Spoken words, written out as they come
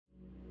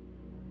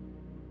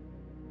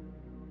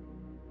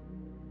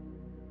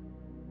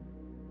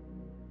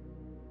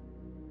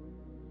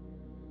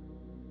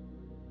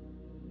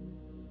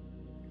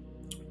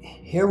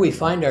Here we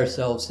find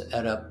ourselves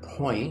at a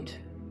point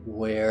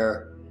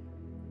where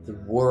the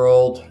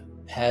world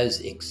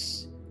has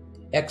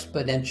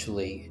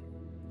exponentially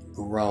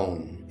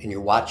grown, and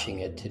you're watching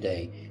it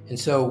today. And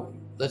so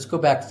let's go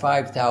back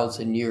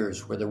 5,000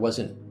 years where there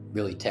wasn't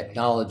really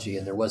technology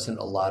and there wasn't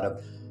a lot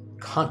of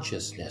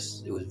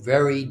consciousness. It was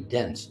very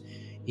dense.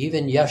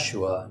 Even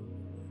Yeshua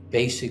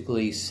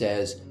basically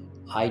says,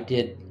 I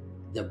did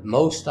the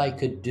most I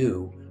could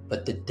do,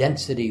 but the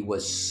density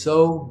was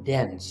so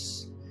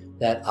dense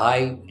that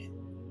I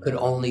could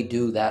only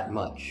do that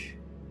much.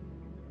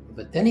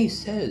 But then he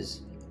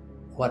says,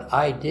 what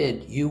I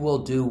did, you will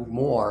do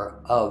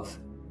more of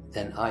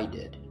than I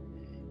did.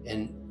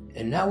 And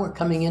now we're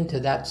coming into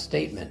that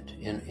statement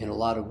in a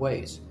lot of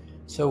ways.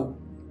 So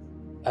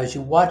as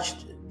you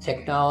watched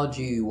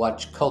technology, you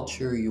watch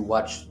culture, you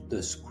watch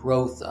this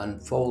growth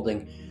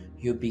unfolding,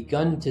 you've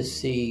begun to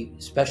see,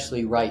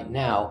 especially right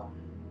now,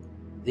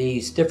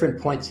 these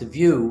different points of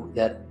view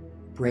that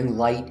bring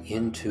light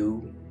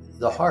into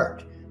the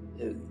heart.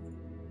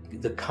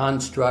 The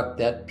construct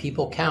that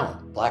people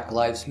count, Black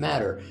Lives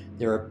Matter.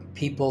 There are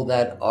people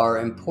that are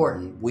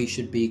important. We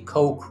should be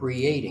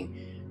co-creating.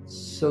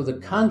 So the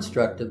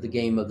construct of the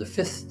game of the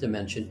fifth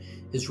dimension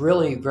is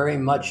really very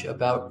much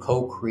about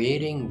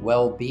co-creating,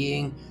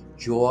 well-being,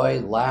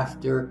 joy,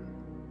 laughter,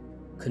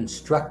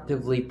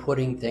 constructively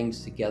putting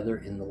things together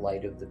in the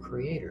light of the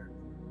Creator.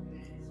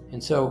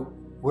 And so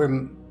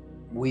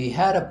we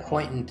had a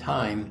point in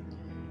time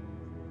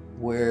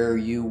where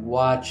you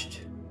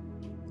watched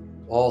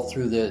all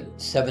through the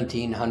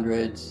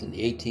 1700s and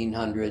the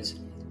 1800s,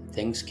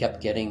 things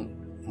kept getting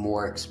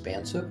more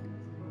expansive.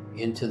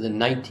 Into the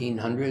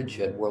 1900s,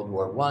 you had World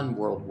War I,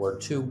 World War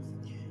II,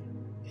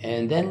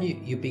 and then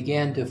you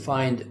began to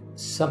find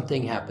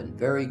something happen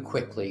very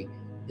quickly.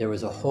 There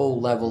was a whole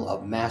level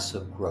of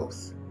massive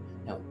growth.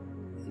 Now,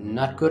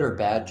 not good or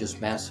bad,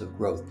 just massive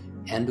growth,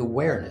 and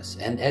awareness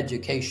and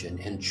education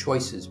and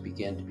choices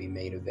began to be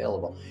made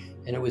available.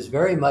 And it was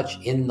very much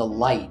in the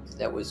light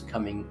that was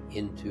coming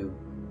into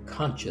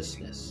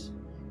consciousness,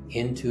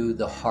 into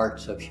the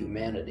hearts of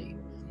humanity.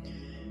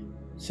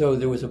 So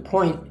there was a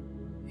point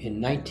in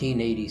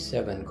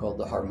 1987 called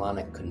the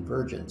harmonic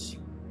convergence.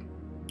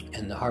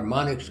 And the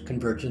harmonic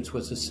convergence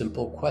was a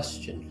simple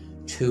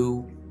question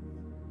to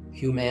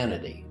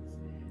humanity.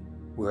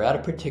 We're at a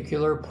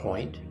particular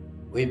point.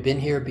 We've been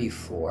here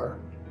before.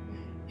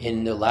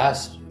 In the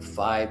last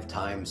 5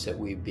 times that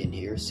we've been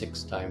here,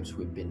 6 times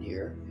we've been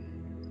here,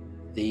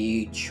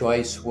 the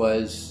choice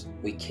was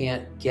we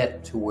can't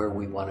get to where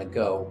we want to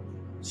go,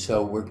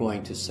 so we're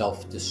going to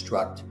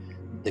self-destruct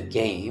the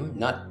game,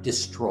 not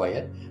destroy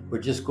it. We're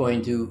just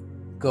going to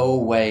go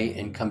away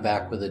and come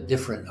back with a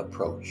different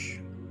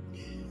approach.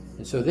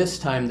 And so this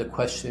time the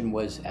question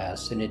was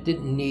asked, and it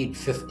didn't need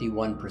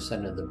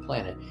 51% of the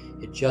planet.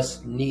 It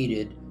just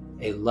needed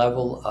a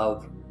level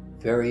of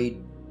very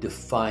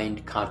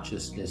defined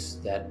consciousness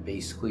that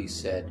basically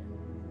said,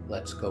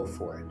 let's go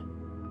for it.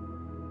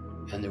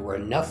 And there were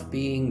enough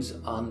beings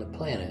on the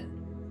planet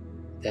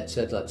that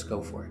said, let's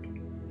go for it.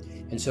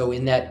 And so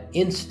in that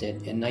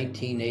instant, in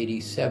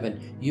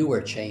 1987, you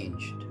were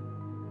changed.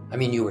 I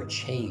mean, you were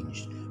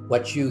changed.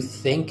 What you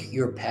think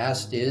your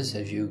past is,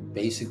 as you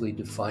basically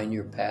define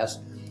your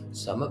past,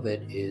 some of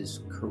it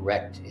is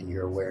correct in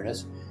your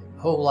awareness.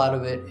 A whole lot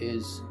of it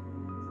is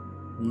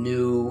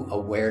new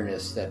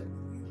awareness that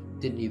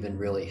didn't even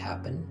really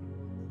happen.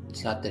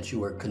 It's not that you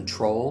were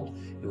controlled.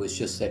 It was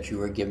just that you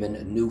were given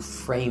a new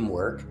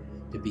framework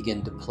to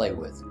begin to play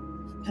with.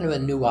 Kind of a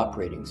new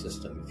operating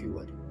system, if you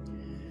would.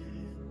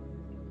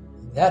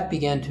 That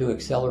began to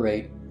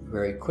accelerate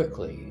very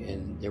quickly,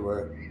 and there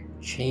were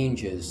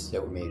changes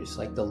that were made. It's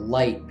like the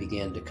light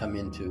began to come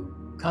into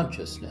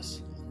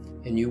consciousness,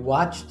 and you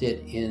watched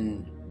it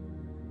in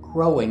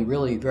growing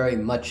really very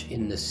much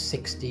in the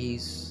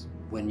 60s,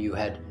 when you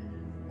had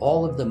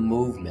all of the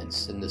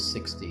movements in the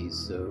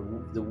 60s,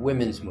 the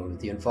women's movement,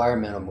 the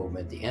environmental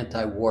movement, the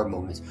anti-war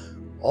movements,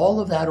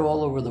 all of that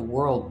all over the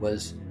world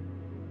was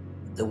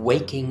the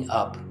waking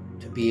up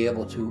to be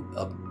able to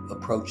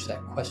approach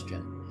that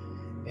question.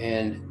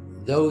 And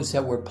those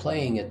that were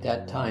playing at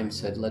that time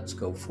said, let's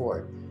go for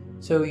it.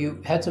 So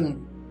you had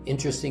some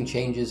interesting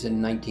changes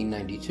in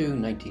 1992,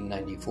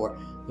 1994.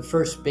 The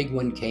first big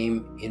one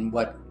came in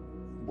what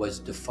was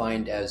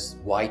defined as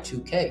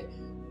Y2K,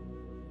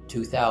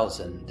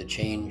 2000, the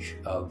change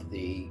of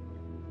the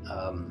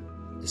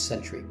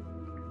century.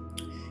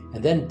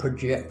 And then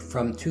project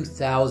from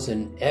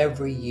 2000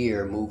 every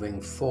year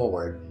moving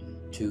forward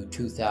to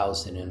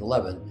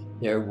 2011,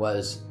 there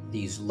was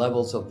these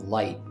levels of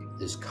light,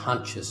 this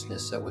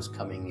consciousness that was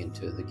coming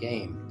into the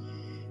game.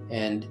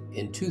 And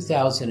in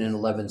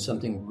 2011,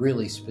 something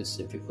really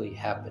specifically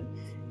happened.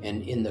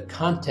 And in the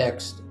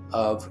context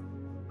of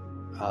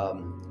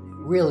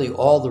really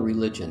all the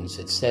religions,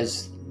 it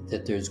says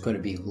that there's going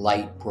to be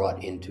light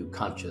brought into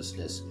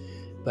consciousness.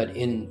 But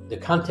in the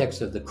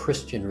context of the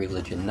Christian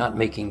religion, not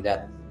making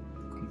that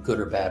good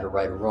or bad or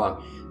right or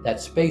wrong, that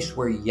space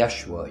where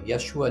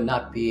Yeshua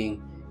not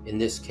being, in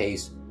this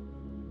case,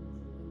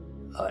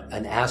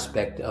 an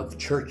aspect of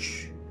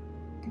church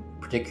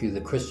particularly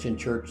the Christian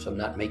church. So I'm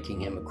not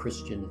making him a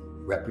Christian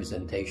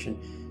representation.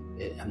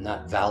 I'm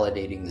not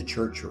validating the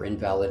church or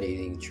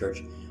invalidating the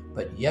church.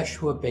 But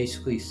Yeshua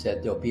basically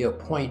said there'll be a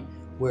point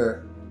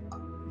where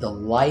the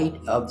light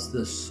of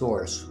the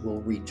source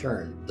will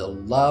return. The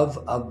love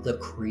of the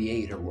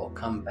Creator will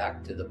come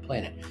back to the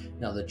planet.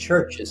 Now, the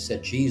church has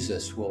said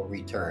Jesus will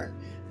return.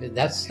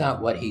 That's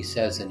not what he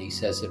says, and he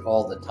says it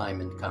all the time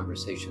in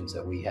conversations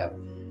that we have.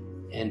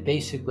 And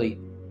basically,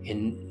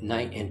 in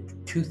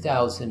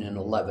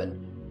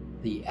 2011,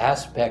 the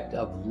aspect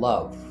of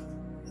love,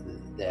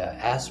 the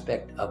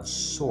aspect of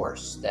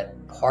source,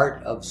 that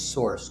part of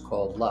source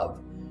called love,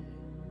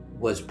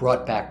 was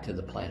brought back to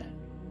the planet,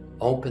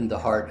 opened the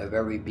heart of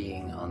every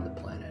being on the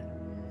planet.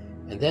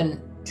 And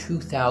then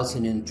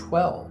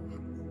 2012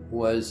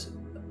 was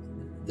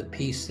the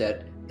piece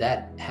that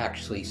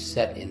actually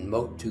set in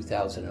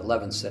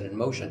 2011 set in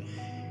motion.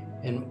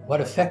 And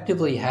what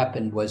effectively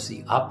happened was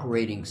the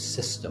operating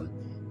system.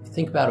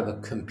 Think about a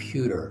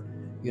computer.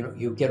 You know,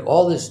 you get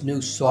all this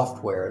new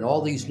software and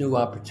all these new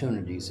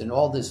opportunities and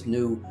all this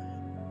new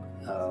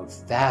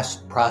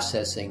fast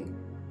processing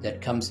that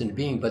comes into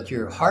being, but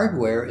your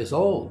hardware is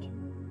old,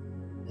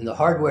 and the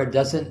hardware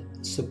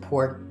doesn't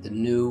support the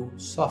new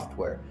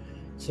software.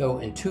 So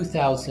in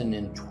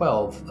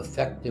 2012,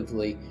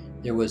 effectively,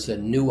 there was a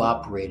new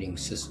operating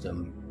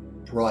system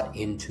brought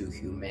into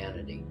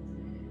humanity.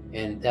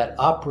 And that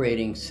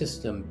operating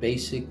system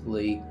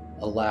basically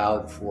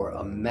allowed for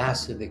a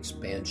massive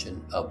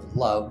expansion of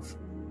love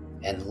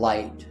and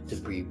light to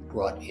be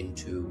brought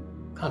into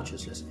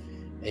consciousness.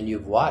 And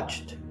you've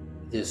watched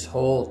this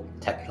whole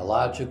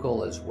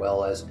technological as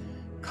well as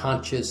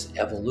conscious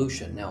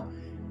evolution. Now,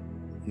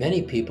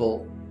 many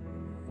people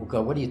will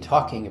go, what are you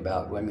talking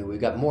about? I mean, we've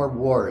got more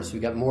wars,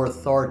 we've got more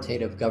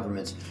authoritative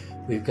governments,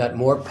 we've got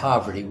more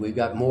poverty, we've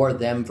got more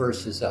them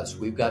versus us,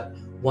 we've got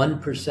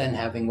 1%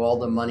 having all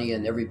the money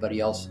and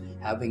everybody else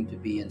having to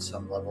be in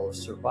some level of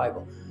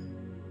survival.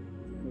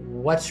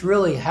 What's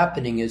really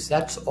happening is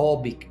that's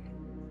all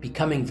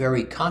becoming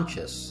very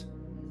conscious.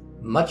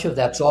 Much of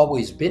that's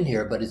always been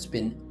here, but it's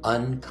been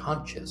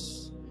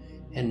unconscious.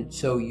 And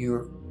so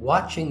you're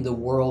watching the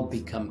world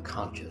become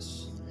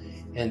conscious.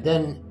 And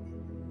then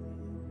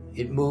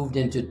it moved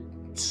into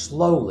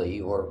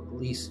slowly, or at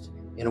least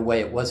in a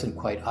way it wasn't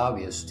quite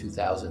obvious,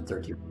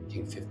 2013,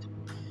 14, 15.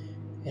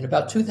 In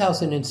about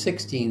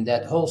 2016,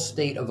 that whole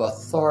state of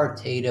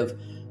authoritative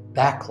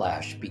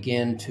backlash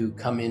began to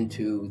come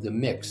into the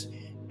mix.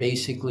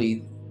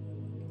 Basically,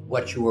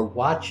 what you were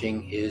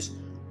watching is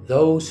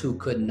those who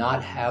could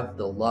not have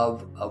the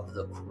love of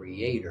the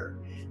Creator,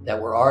 that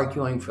were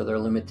arguing for their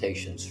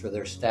limitations, for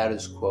their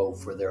status quo,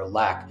 for their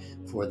lack,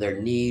 for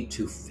their need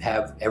to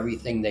have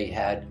everything they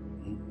had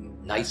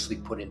nicely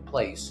put in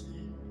place.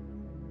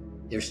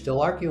 They're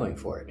still arguing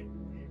for it.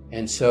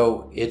 And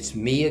so it's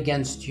me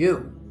against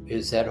you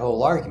is that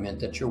whole argument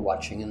that you're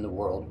watching in the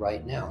world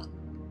right now.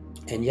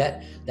 And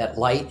yet that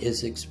light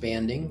is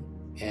expanding,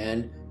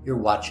 and you're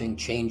watching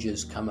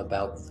changes come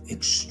about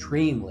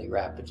extremely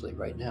rapidly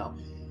right now.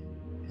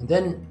 And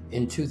then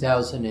in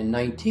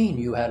 2019,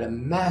 you had a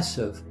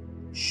massive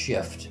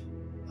shift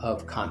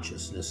of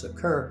consciousness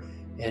occur,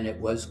 and it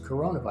was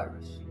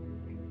coronavirus.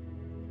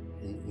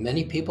 And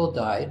many people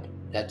died.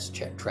 That's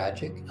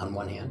tragic on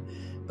one hand.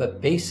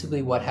 But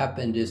basically what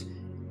happened is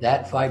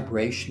that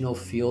vibrational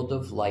field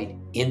of light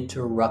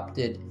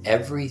interrupted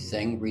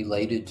everything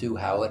related to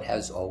how it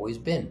has always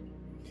been.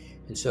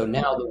 And so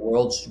now the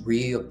world's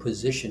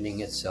repositioning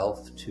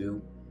itself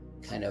to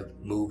kind of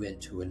move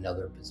into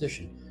another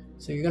position.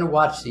 So you're going to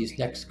watch these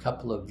next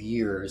couple of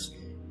years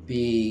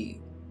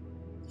be,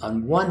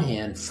 on one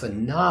hand,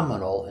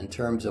 phenomenal in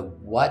terms of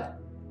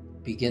what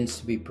begins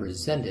to be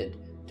presented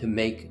to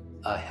make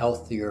a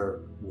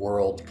healthier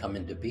world come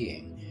into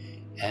being.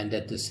 And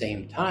at the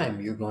same time,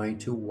 you're going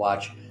to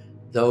watch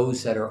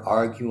those that are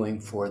arguing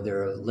for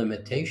their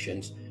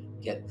limitations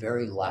get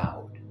very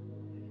loud.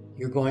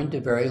 You're going to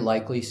very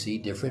likely see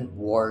different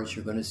wars.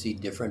 You're going to see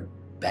different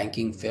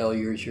banking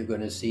failures. You're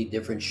going to see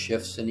different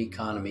shifts in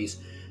economies.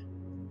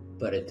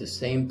 But at the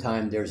same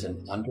time, there's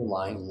an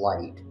underlying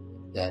light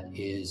that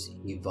is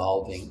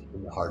evolving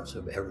in the hearts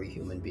of every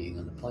human being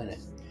on the planet.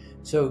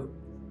 So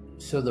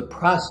the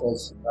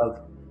process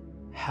of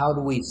how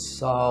do we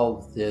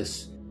solve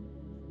this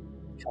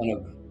kind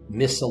of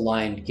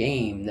misaligned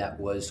game that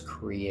was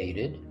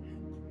created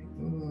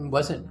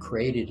wasn't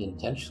created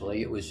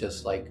intentionally. It was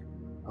just like,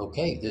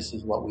 okay, this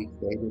is what we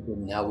created,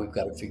 and now we've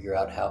got to figure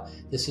out how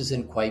this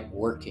isn't quite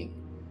working.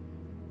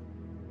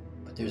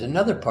 But there's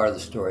another part of the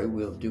story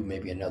we'll do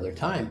maybe another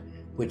time,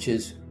 which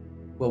is,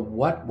 well,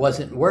 what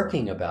wasn't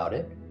working about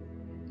it?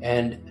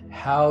 And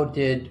how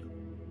did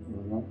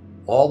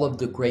all of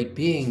the great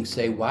beings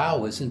say,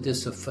 wow, isn't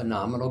this a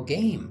phenomenal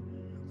game?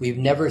 We've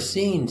never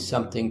seen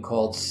something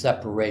called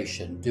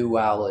separation,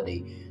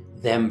 duality,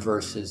 them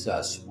versus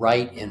us,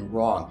 right and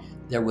wrong.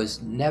 There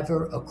was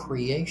never a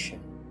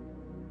creation.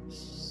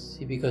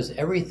 See, because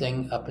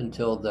everything up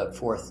until the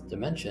fourth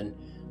dimension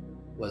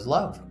was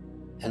love.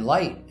 and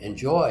light and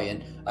joy.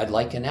 And I'd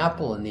like an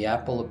apple, and the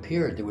apple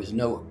appeared. There was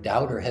no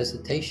doubt or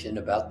hesitation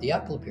about the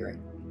apple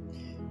appearing.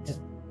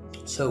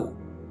 So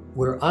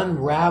we're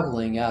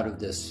unraveling out of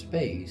this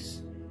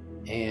space,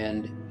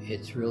 and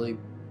it's really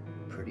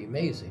pretty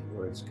amazing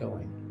where it's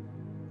going.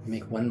 I'll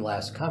make one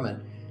last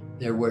comment.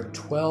 There were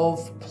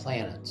 12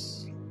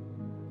 planets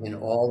in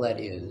all that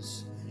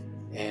is,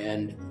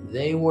 and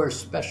they were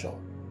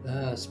special.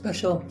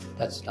 Special,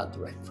 that's not the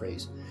right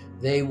phrase.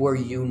 They were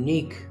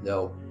unique,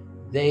 though.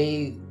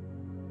 They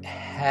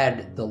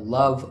had the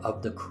love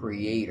of the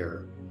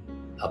Creator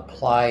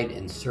applied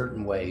in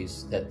certain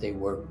ways, that they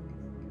were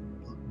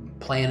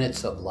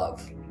planets of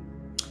love.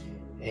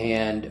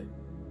 And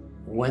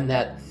when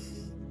that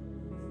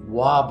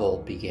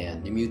wobble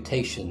began, the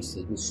mutations,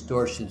 the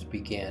distortions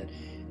began,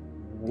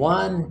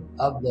 one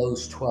of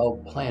those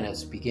 12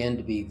 planets began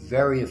to be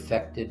very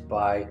affected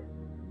by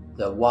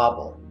the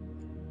wobble,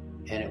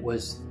 and it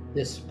was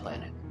this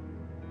planet.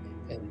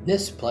 And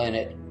this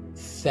planet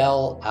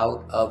fell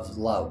out of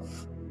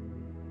love.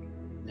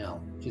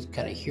 Now, just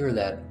kind of hear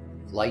that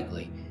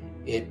lightly.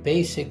 It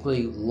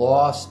basically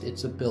lost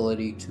its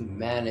ability to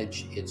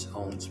manage its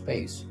own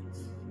space.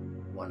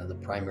 One of the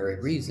primary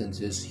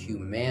reasons is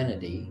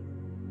humanity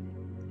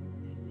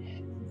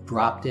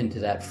dropped into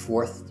that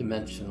fourth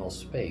dimensional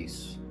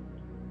space.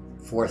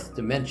 Fourth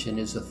dimension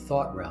is a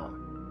thought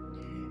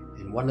realm.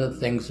 And one of the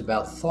things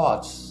about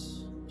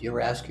thoughts, do you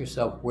ever ask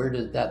yourself, where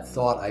did that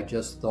thought I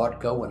just thought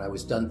go when I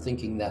was done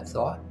thinking that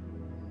thought?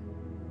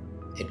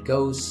 It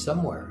goes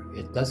somewhere.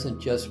 It doesn't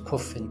just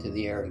poof into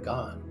the air and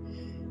gone.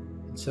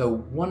 And so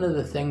one of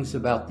the things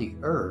about the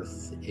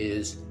earth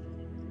is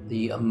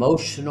the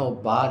emotional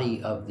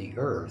body of the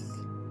earth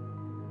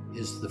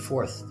is the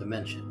fourth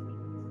dimension.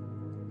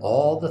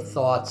 All the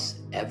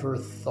thoughts ever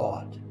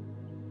thought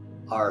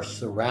are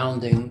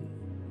surrounding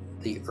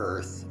the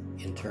earth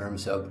in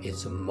terms of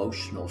its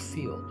emotional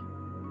field.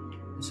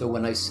 So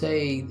when I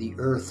say the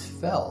earth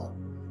fell,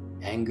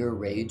 anger,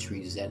 rage,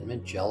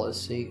 resentment,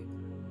 jealousy,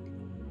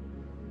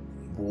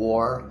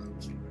 war,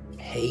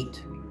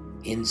 hate,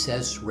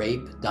 incest,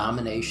 rape,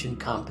 domination,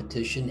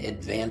 competition,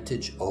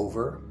 advantage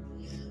over,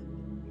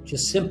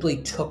 just simply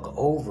took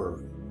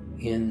over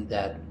in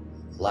that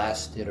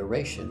last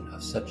iteration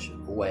of such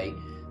a way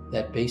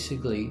that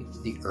basically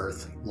the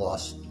earth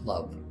lost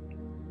love.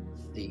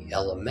 The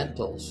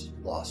elementals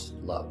lost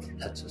love.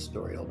 That's a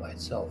story all by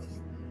itself.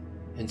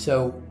 And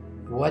so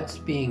what's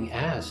being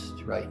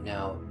asked right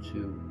now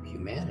to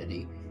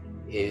humanity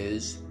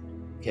is,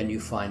 can you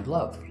find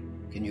love?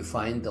 Can you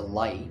find the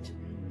light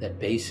that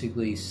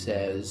basically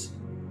says,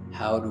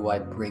 how do I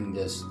bring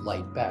this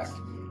light back?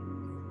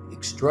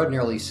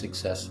 Extraordinarily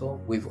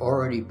successful. We've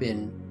already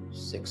been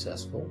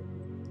successful.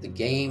 The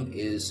game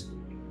is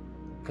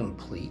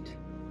complete.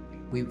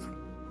 We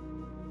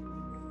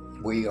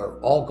are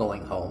all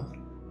going home.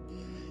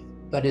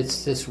 But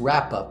it's this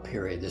wrap-up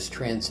period, this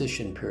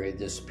transition period,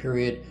 this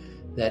period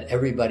that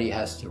everybody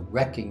has to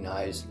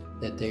recognize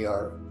that they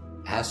are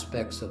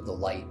aspects of the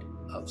light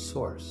of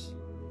Source.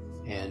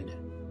 And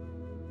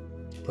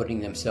putting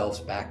themselves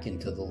back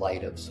into the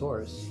light of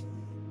Source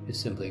is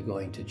simply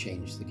going to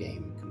change the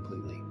game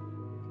completely.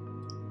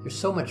 There's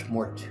so much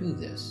more to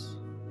this,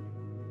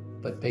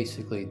 but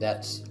basically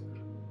that's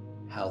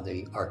how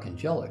the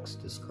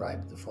archangelics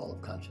describe the fall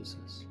of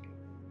consciousness.